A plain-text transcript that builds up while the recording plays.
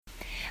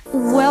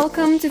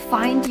Welcome to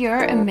Find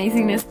Your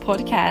Amazingness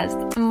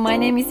podcast. My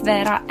name is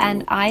Vera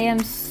and I am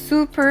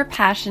super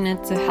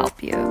passionate to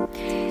help you.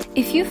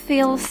 If you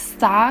feel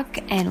stuck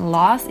and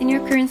lost in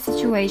your current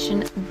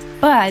situation,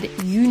 but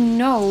you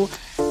know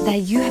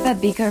that you have a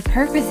bigger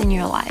purpose in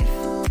your life,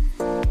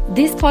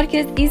 this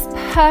podcast is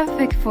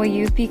perfect for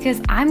you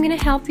because I'm going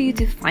to help you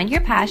to find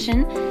your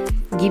passion,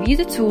 give you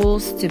the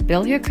tools to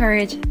build your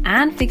courage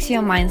and fix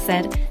your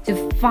mindset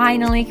to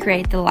finally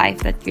create the life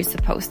that you're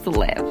supposed to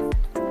live.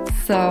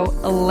 So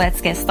let's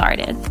get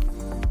started.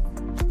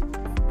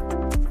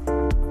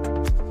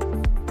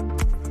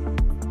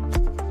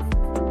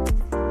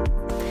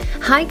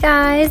 Hi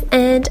guys,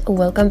 and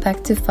welcome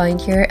back to Find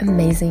Your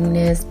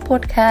Amazingness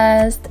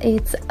podcast.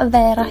 It's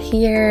Vera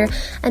here,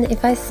 and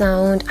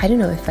I don't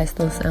know if I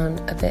still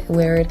sound a bit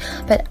weird,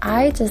 but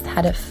I just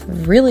had a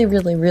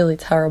really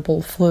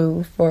terrible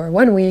flu for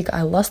 1 week.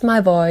 I lost my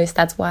voice.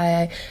 That's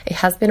why it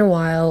has been a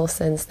while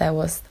since there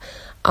was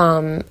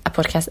a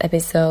podcast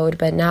episode,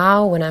 but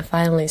now when I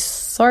finally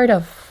sort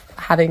of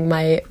having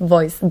my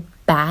voice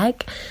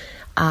back,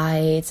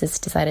 I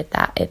just decided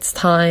that it's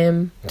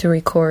time to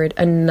record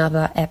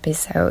another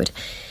episode,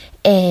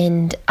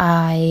 and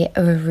I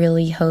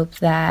really hope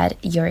that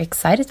you're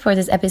excited for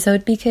this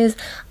episode because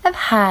I've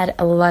had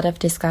a lot of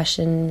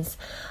discussions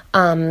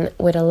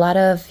with a lot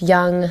of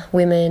young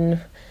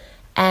women,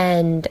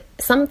 and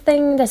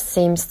something that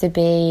seems to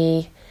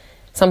be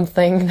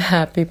something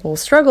that people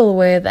struggle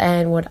with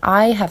and what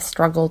I have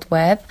struggled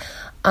with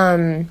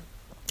and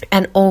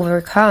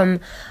overcome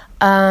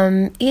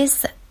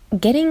is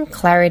getting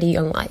clarity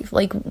on life.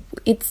 Like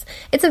it's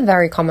a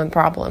very common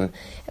problem,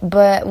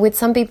 but with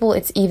some people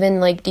it's even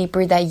like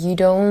deeper, that you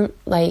don't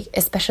like,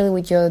 especially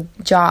with your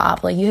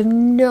job, like you have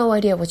no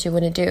idea what you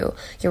want to do.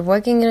 You're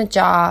working in a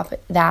job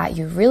that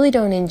you really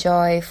don't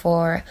enjoy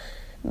for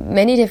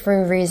many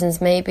different reasons.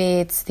 Maybe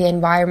it's the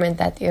environment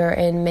that you're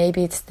in,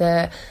 maybe it's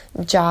the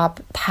job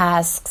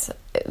tasks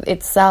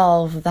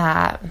itself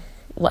that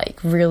like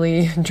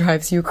really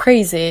drives you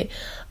crazy.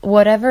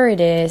 Whatever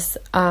it is,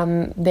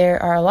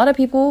 there are a lot of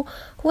people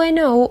who I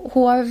know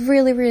who are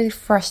really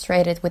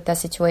frustrated with the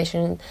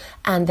situation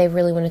and they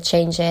really want to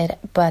change it,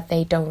 but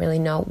they don't really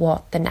know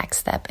what the next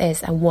step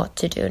is and what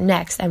to do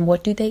next and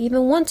what do they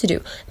even want to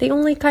do. They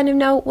only kind of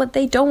know what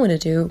they don't want to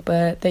do,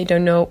 but they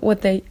don't know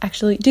what they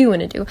actually do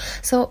want to do.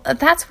 So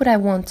that's what I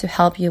want to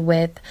help you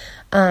with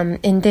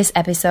in this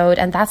episode,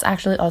 and that's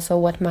actually also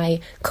what my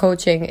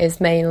coaching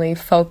is mainly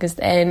focused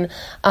in.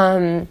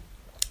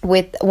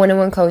 With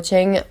one-on-one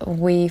coaching,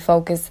 we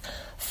focus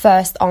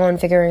first on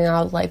figuring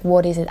out like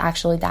what is it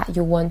actually that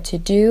you want to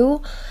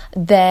do.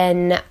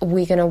 Then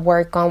we're gonna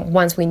work on,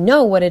 once we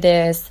know what it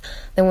is,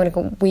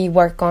 then we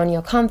work on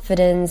your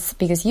confidence,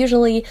 because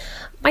usually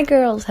my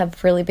girls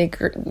have really big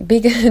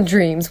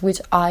dreams,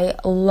 which I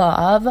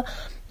love,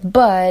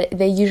 but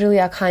they usually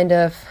are kind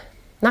of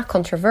not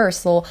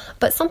controversial,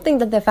 but something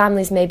that their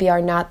families maybe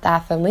are not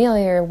that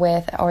familiar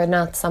with, or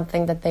not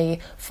something that they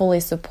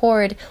fully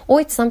support, or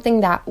it's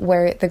something that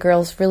where the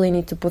girls really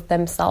need to put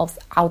themselves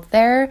out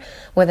there,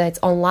 whether it's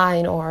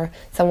online or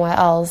somewhere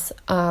else,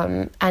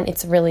 and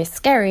it's really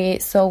scary.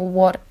 So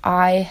what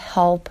I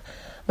help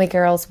my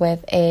girls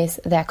with is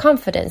their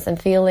confidence and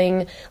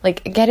feeling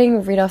like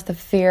getting rid of the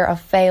fear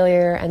of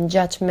failure and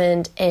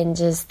judgment, and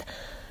just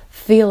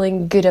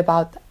feeling good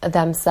about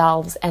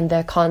themselves and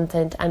their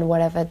content and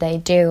whatever they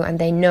do, and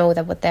they know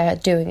that what they're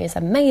doing is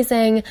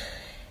amazing.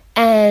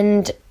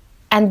 And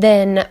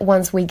then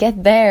once we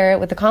get there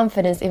with the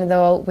confidence, even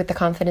though with the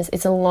confidence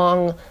it's a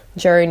long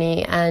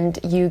journey and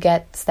you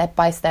get step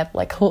by step,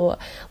 like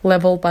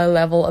level by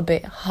level, a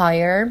bit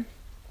higher,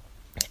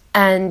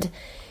 and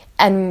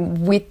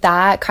with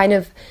that kind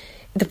of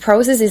the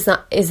process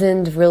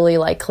isn't really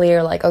like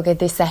clear, like okay,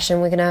 this session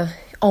we're gonna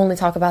only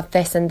talk about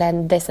this and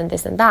then this and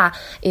this and that.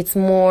 It's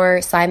more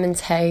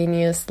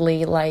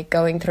simultaneously like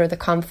going through the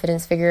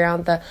confidence, figuring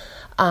out the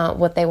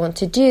what they want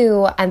to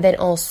do, and then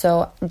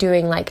also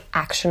doing like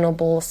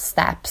actionable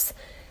steps,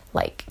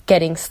 like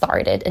getting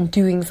started and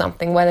doing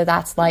something, whether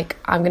that's like,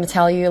 I'm gonna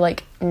tell you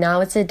like, now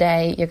it's a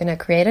day you're gonna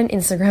create an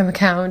Instagram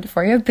account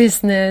for your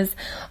business,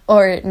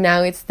 or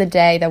now it's the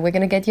day that we're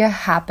gonna get your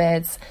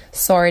habits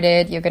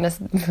sorted. You're gonna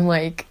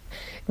like,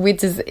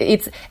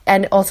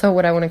 and also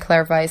what I want to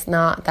clarify is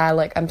not that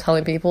like I'm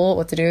telling people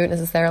what to do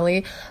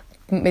necessarily.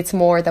 It's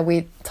more that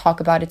we talk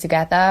about it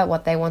together,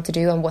 what they want to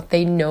do and what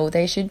they know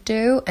they should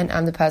do, and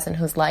I'm the person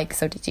who's like,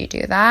 so did you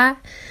do that?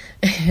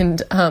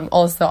 And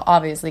also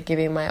obviously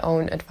giving my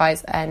own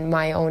advice and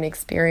my own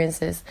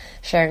experiences,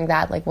 sharing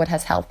that, like what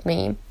has helped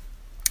me.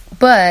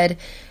 But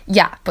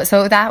yeah,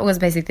 so that was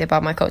basically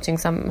about my coaching.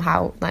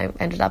 Somehow I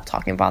ended up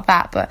talking about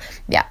that. But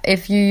yeah,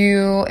 if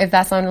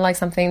that sounded like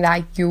something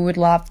that you would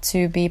love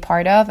to be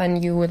part of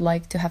and you would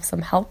like to have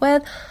some help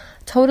with,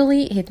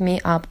 totally hit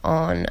me up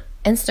on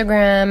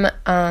Instagram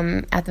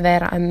at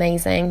Vera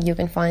Amazing. You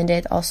can find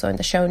it also in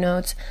the show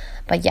notes.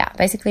 But yeah,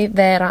 basically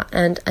Vera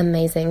and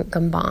Amazing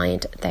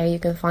combined. There you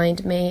can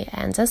find me,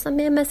 and just send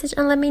me a message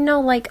and let me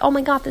know like, oh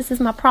my god, this is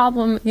my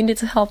problem, you need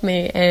to help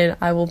me, and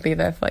I will be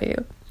there for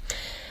you.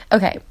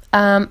 Okay,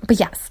 but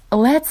yes,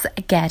 let's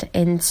get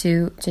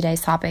into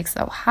today's topic.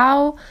 So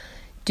how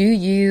do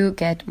you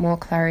get more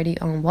clarity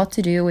on what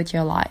to do with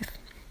your life?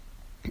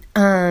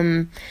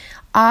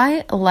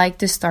 I like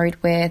to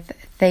start with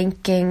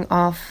thinking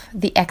of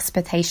the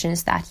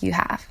expectations that you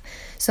have.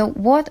 So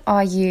what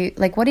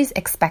is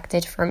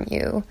expected from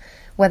you?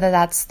 Whether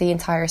that's the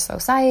entire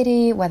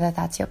society, whether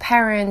that's your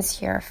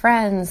parents, your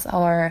friends,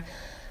 or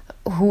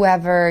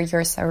whoever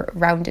you're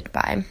surrounded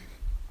by.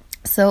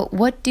 So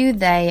what do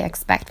they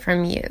expect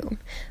from you?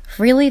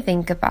 Really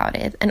think about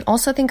it, and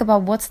also think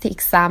about what's the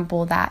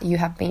example that you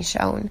have been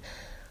shown.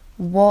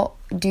 What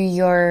do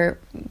your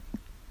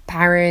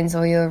parents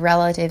or your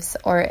relatives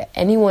or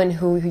anyone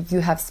who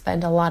you have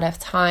spent a lot of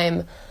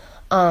time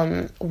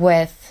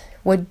with,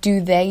 what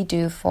do they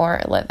do for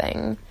a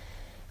living?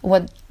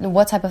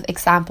 What type of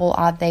example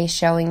are they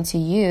showing to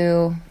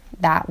you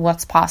that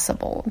what's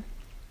possible?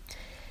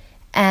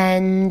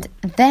 And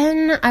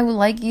then I would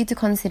like you to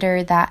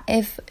consider that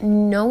if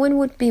no one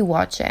would be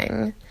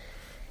watching,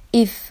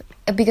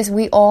 because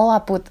we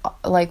all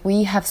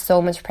we have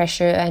so much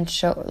pressure and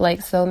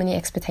so many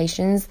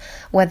expectations,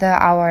 whether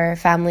our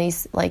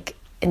families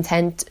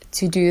intend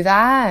to do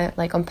that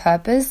on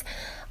purpose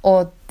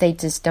or they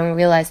just don't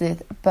realize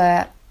it,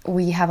 but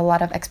we have a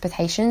lot of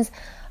expectations,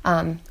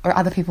 or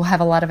other people have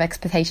a lot of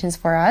expectations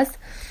for us.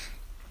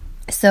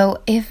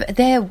 So if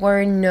there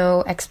were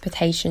no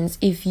expectations,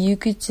 if you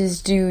could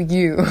just do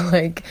you,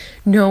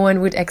 no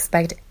one would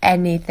expect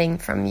anything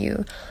from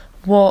you,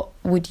 what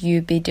would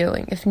you be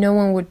doing? If no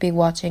one would be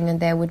watching and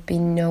there would be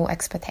no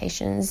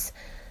expectations,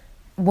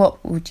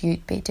 what would you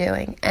be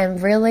doing?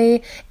 And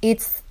really,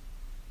 it's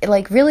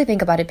really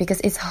think about it, because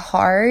it's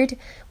hard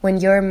when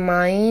your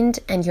mind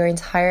and your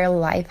entire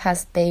life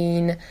has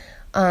been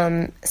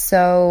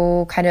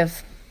so kind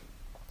of,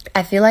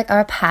 I feel like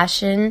our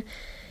passion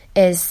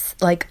is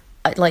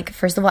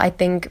first of all, I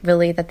think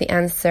really that the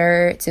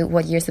answer to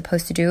what you're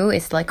supposed to do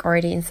is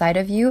already inside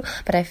of you,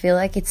 but I feel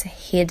like it's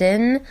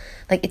hidden,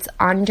 it's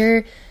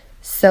under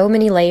so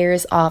many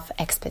layers of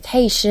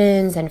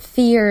expectations and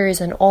fears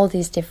and all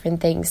these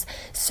different things.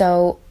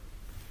 So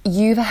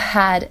you've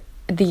had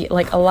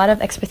a lot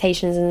of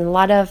expectations and a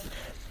lot of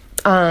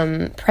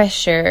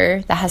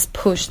pressure that has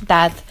pushed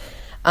that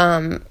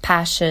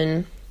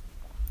passion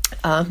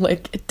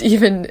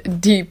even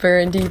deeper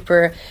and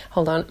deeper.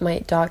 Hold on, my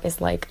dog is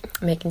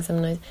making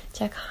some noise.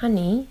 Jack,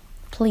 honey,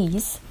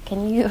 please,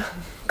 can you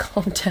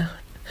calm down?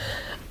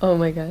 Oh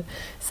my god,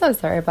 so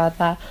sorry about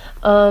that.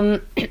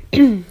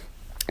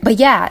 But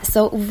yeah,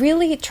 so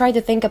really try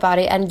to think about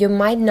it, and you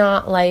might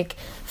not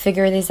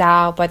figure this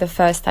out by the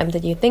first time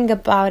that you think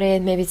about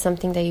it. Maybe it's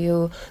something that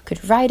you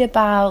could write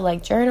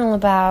about, journal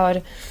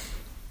about,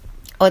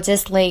 or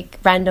just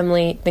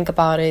randomly think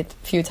about it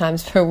a few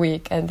times per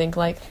week and think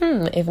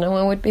if no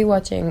one would be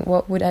watching,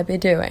 what would I be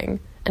doing?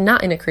 And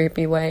not in a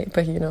creepy way,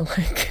 but you know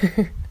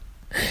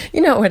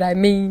what I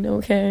mean,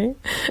 okay?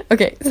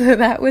 Okay, so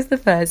that was the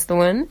first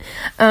one.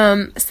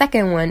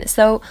 Second one,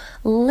 so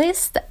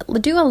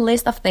do a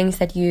list of things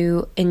that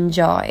you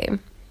enjoy.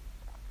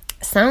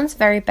 Sounds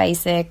very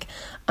basic.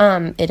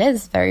 It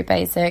is very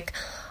basic,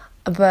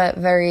 but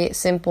very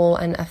simple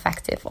and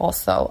effective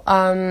also.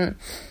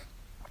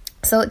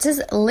 So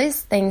just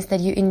list things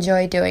that you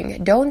enjoy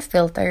doing. Don't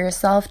filter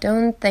yourself.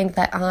 Don't think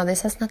that,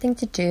 this has nothing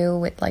to do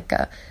with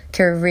a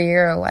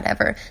career or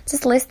whatever.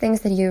 Just list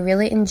things that you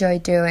really enjoy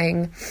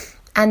doing.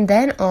 And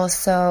then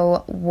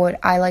also what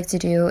I like to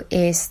do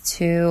is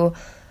to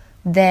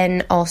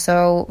then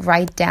also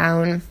write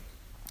down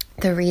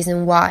the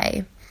reason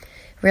why.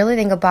 Really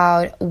think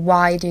about,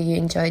 why do you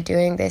enjoy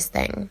doing this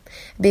thing?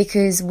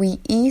 Because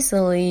we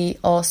easily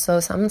also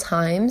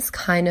sometimes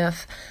kind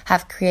of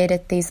have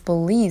created these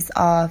beliefs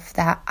of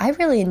that I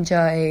really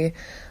enjoy,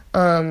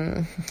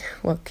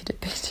 what could it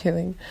be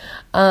doing?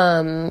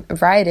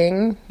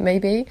 Writing,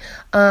 maybe.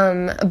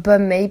 But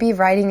maybe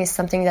writing is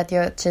something that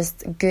you're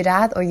just good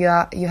at, or you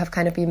have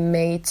kind of been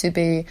made to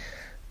be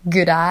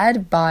good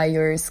at by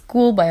your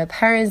school, by your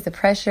parents, the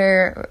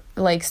pressure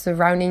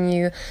surrounding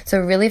you. So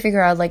really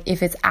figure out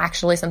if it's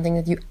actually something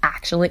that you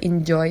actually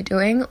enjoy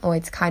doing, or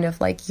it's kind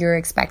of you're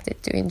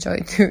expected to enjoy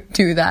to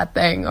do that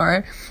thing,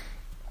 or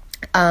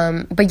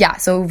but yeah,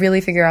 so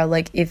really figure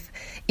out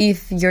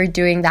if you're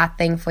doing that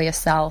thing for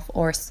yourself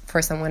or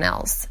for someone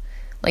else.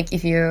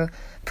 If you're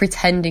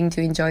pretending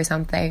to enjoy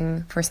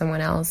something for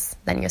someone else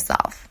than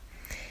yourself.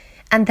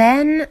 And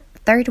then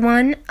third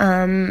one,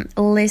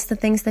 list the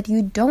things that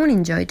you don't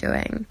enjoy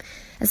doing,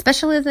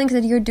 especially the things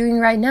that you're doing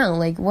right now.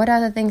 What are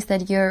the things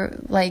that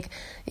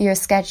your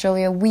schedule,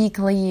 your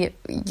weekly,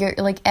 your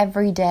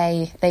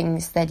everyday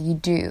things that you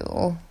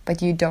do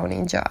but you don't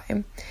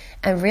enjoy.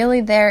 And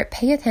really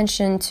pay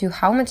attention to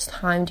how much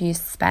time do you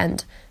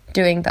spend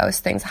doing those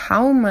things.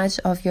 How much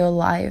of your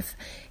life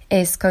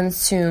is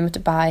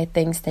consumed by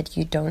things that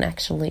you don't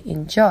actually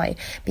enjoy,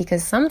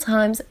 because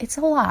sometimes it's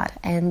a lot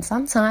and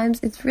sometimes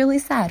it's really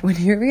sad when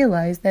you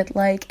realize that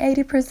like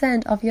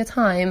 80% of your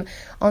time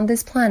on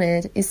this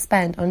planet is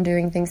spent on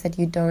doing things that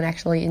you don't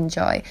actually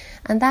enjoy,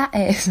 and that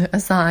is a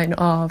sign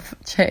of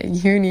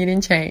you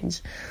needing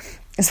change.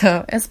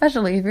 So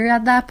especially if you're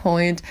at that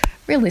point,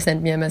 really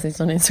send me a message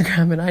on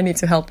Instagram and I need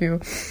to help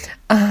you.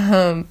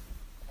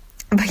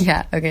 But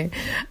yeah, okay.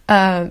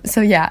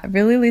 So yeah,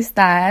 really list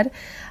that.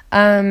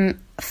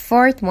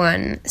 Fourth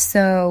one.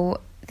 So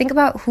think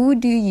about, who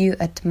do you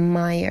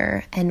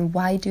admire and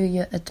why do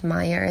you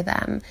admire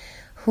them?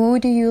 Who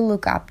do you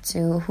look up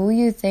to? Who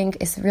you think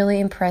is really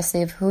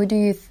impressive? Who do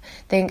you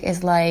think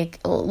is like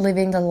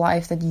living the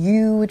life that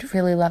you would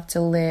really love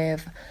to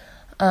live?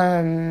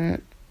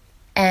 And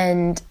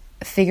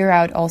figure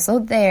out also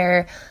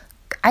there,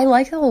 I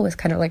like to always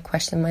kind of like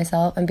question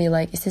myself and be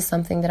like, is this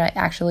something that I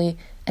actually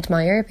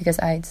admire because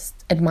I just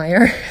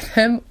admire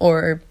them,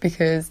 or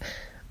because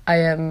I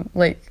am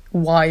like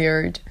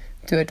wired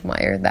to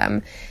admire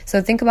them?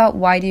 So think about,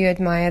 why do you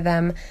admire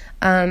them?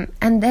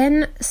 And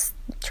then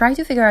try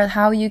to figure out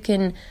how you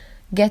can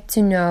get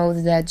to know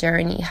the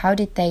journey. How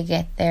did they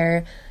get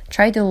there?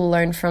 Try to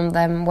learn from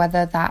them,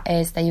 whether that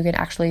is that you can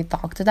actually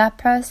talk to that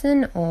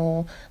person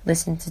or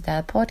listen to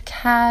their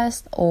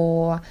podcast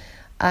or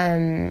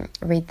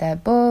read their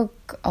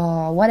book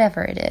or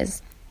whatever it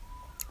is.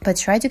 But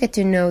try to get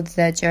to know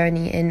the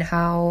journey and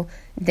how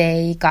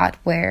they got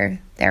where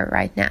they're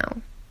right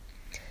now.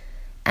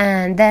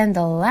 And then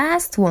the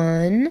last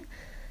one,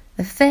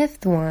 the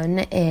fifth one,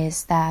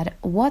 is that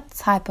what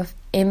type of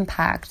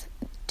impact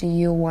do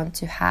you want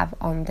to have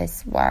on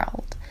this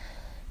world?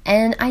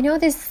 And I know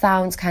this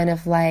sounds kind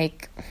of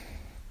like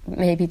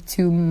maybe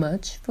too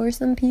much for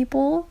some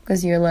people,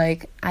 because you're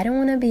like, I don't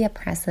want to be a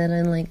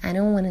president, like I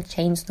don't want to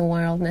change the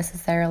world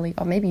necessarily,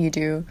 or maybe you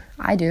do,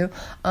 I do,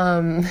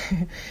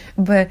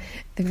 but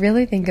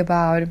really think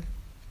about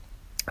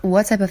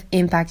what type of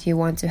impact you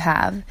want to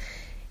have.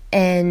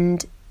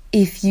 And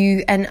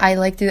I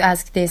like to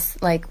ask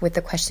this like with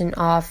the question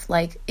of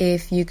like,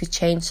 if you could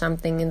change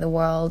something in the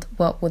world,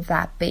 what would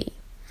that be?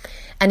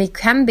 And it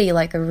can be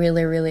like a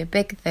really, really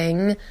big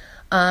thing.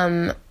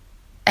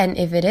 And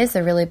if it is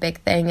a really big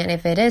thing, and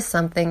if it is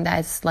something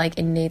that's like,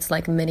 it needs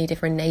like many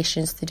different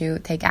nations to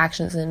take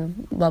actions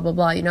and blah, blah,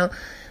 blah, you know.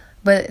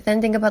 But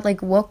then think about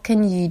like, what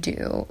can you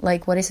do?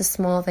 Like, what is a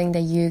small thing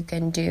that you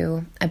can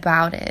do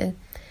about it?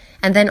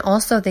 And then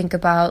also think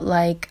about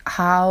like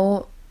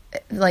how,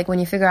 like when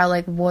you figure out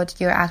like what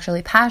you're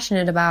actually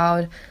passionate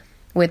about,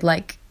 with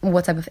like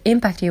what type of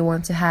impact you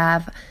want to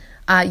have,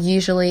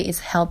 usually it's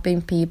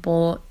helping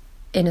people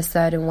in a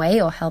certain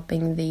way, or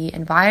helping the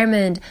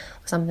environment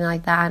or something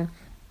like that.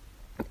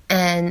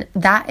 And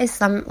that is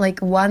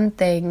one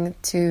thing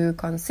to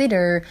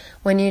consider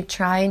when you're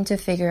trying to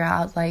figure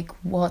out like,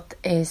 what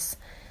is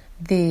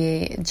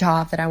the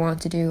job that I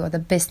want to do or the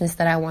business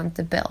that I want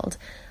to build?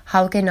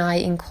 How can I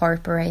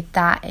incorporate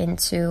that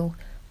into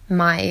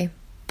my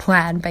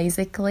plan,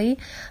 basically?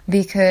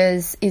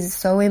 Because it's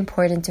so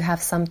important to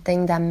have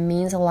something that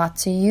means a lot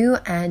to you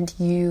and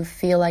you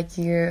feel like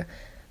you're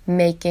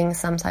making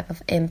some type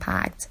of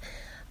impact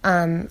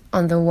on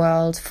the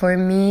world. For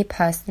me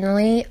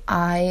personally,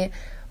 the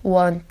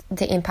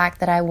impact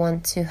that I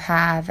want to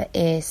have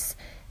is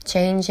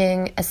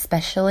changing,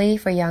 especially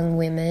for young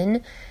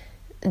women.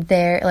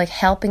 They're like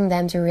helping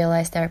them to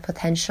realize their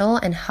potential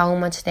and how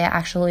much they're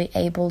actually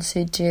able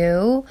to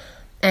do,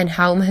 and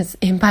how much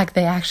impact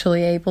they're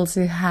actually able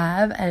to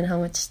have, and how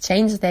much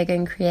change they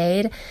can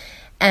create.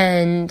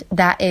 And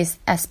that is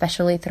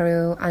especially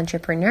through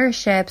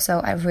entrepreneurship. So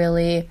I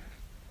really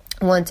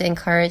want to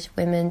encourage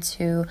women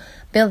to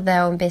build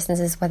their own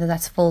businesses, whether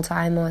that's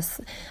full-time or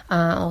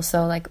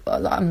also like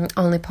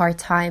only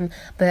part-time.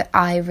 But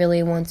I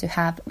really want to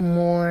have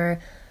more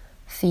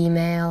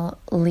female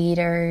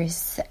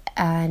leaders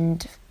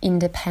and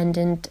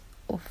independent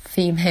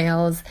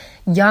females,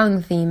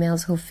 young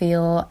females who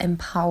feel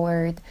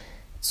empowered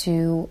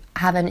to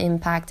have an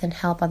impact and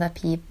help other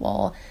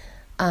people.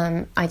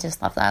 I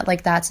just love that.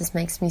 Like, that just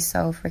makes me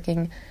so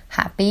freaking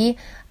happy.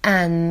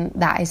 And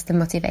that is the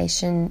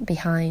motivation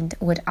behind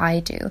what I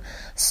do.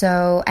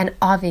 So, and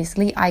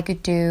obviously I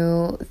could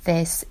do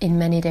this in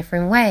many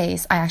different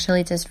ways. I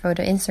actually just wrote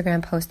an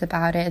Instagram post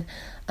about it.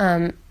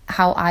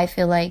 How I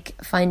feel like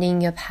finding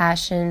your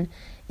passion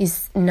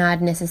is not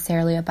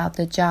necessarily about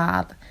the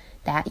job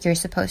that you're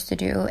supposed to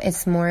do.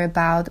 It's more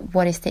about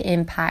what is the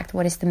impact,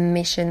 what is the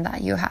mission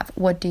that you have,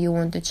 what do you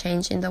want to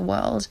change in the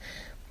world?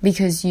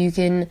 Because you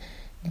can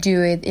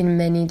do it in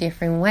many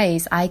different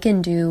ways. I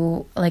can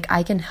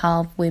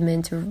help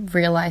women to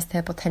realize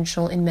their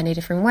potential in many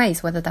different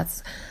ways, whether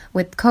that's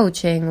with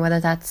coaching, whether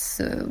that's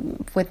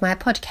with my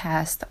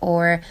podcast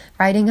or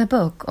writing a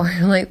book or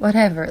like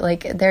whatever.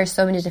 Like, there's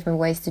so many different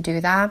ways to do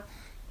that,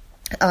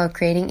 or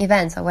creating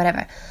events or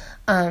whatever.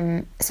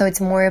 So it's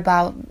more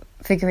about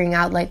figuring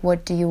out like,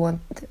 what do you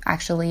want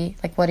actually,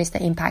 like what is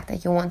the impact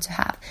that you want to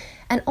have.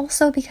 And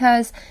also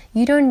because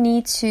you don't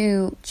need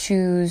to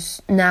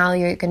choose now,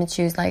 you're going to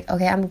choose like,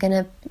 okay, I'm going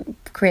to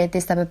create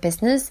this type of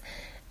business,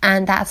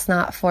 and that's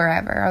not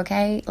forever,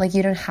 okay? Like,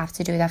 you don't have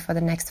to do that for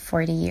the next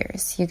 40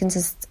 years. You can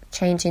just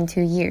change in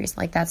 2 years,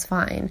 like, that's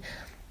fine.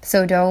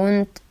 So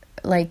don't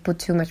like put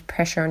too much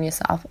pressure on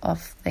yourself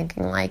of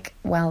thinking like,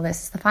 well,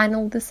 this is the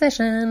final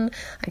decision,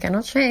 I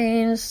cannot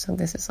change, so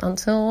this is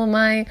until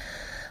my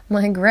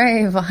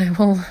grave, I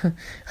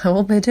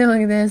will be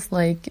doing this.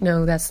 Like,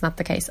 no, that's not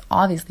the case.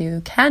 Obviously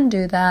you can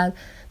do that,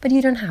 but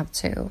you don't have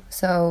to.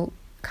 So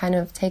kind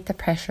of take the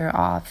pressure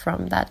off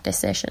from that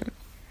decision.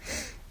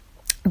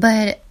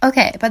 But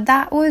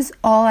that was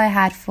all I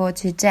had for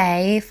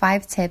today.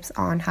 5 tips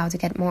on how to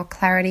get more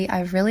clarity.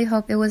 I really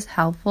hope it was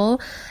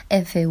helpful.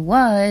 If it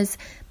was,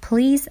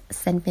 please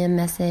send me a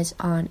message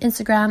on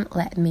Instagram.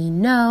 Let me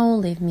know.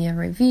 Leave me a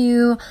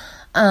review.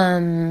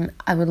 I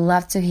would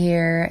love to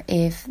hear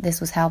if this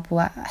was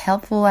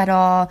helpful at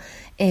all.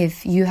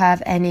 If you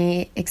have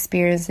any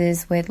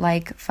experiences with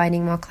like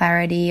finding more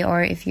clarity,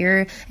 or if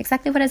you're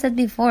exactly what I said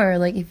before,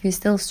 like if you're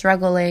still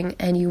struggling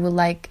and you would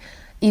like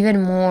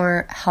even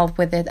more help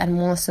with it and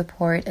more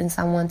support and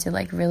someone to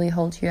like really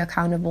hold you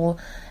accountable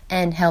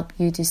and help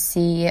you to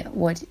see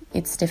what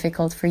it's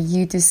difficult for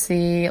you to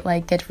see,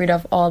 like get rid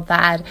of all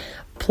that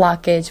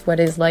blockage, what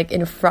is like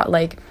in front,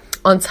 like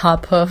on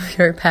top of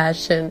your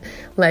passion,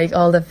 like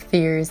all the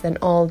fears and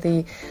all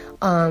the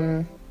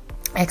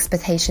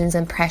expectations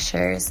and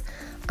pressures.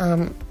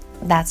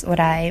 That's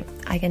what I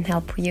can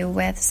help you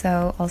with.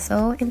 So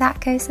also in that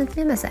case, send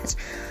me a message.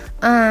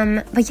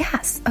 But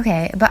yes,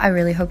 okay, but I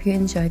really hope you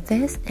enjoyed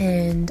this,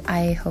 and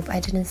I hope I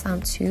didn't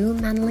sound too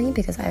manly,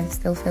 because I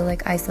still feel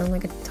like I sound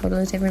like a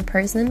totally different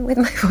person with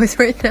my voice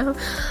right now.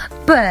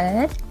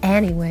 But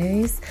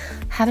anyways,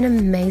 have an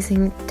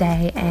amazing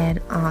day, and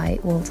I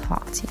will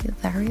talk to you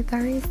very,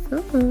 very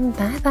soon.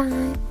 Bye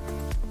bye.